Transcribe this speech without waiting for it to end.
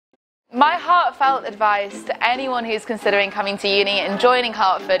My heartfelt advice to anyone who's considering coming to uni and joining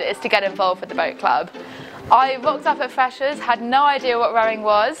Hertford is to get involved with the boat club. I rocked up at Freshers, had no idea what rowing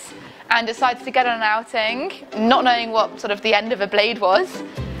was, and decided to get on an outing, not knowing what sort of the end of a blade was.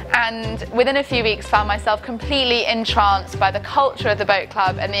 And within a few weeks found myself completely entranced by the culture of the boat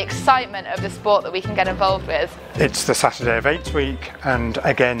club and the excitement of the sport that we can get involved with. It's the Saturday of Eights week, and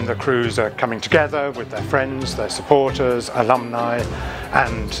again the crews are coming together with their friends, their supporters, alumni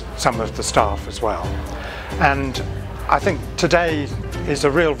and some of the staff as well. And I think today is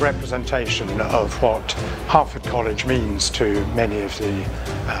a real representation of what Hertford College means to many of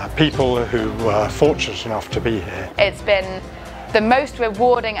the people who were fortunate enough to be here. It's been the most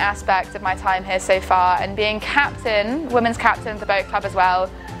rewarding aspect of my time here so far, and being captain, women's captain of the boat club as well,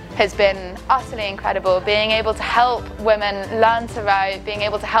 has been utterly incredible. Being able to help women learn to row, being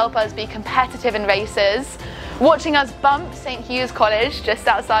able to help us be competitive in races, watching us bump St Hugh's College just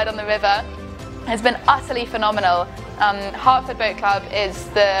outside on the river has been utterly phenomenal. Hertford Boat Club is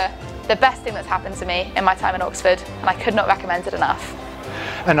the best thing that's happened to me in my time in Oxford, and I could not recommend it enough.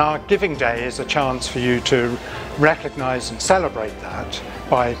 And our Giving Day is a chance for you to recognise and celebrate that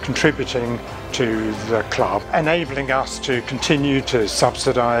by contributing to the club, enabling us to continue to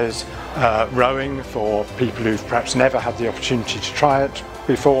subsidise rowing for people who've perhaps never had the opportunity to try it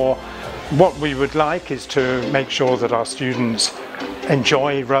before. What we would like is to make sure that our students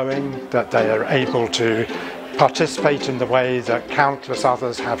enjoy rowing, that they are able to participate in the way that countless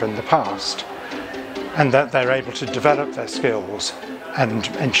others have in the past, and that they're able to develop their skills and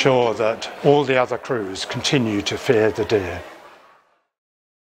ensure that all the other crews continue to fear the deer.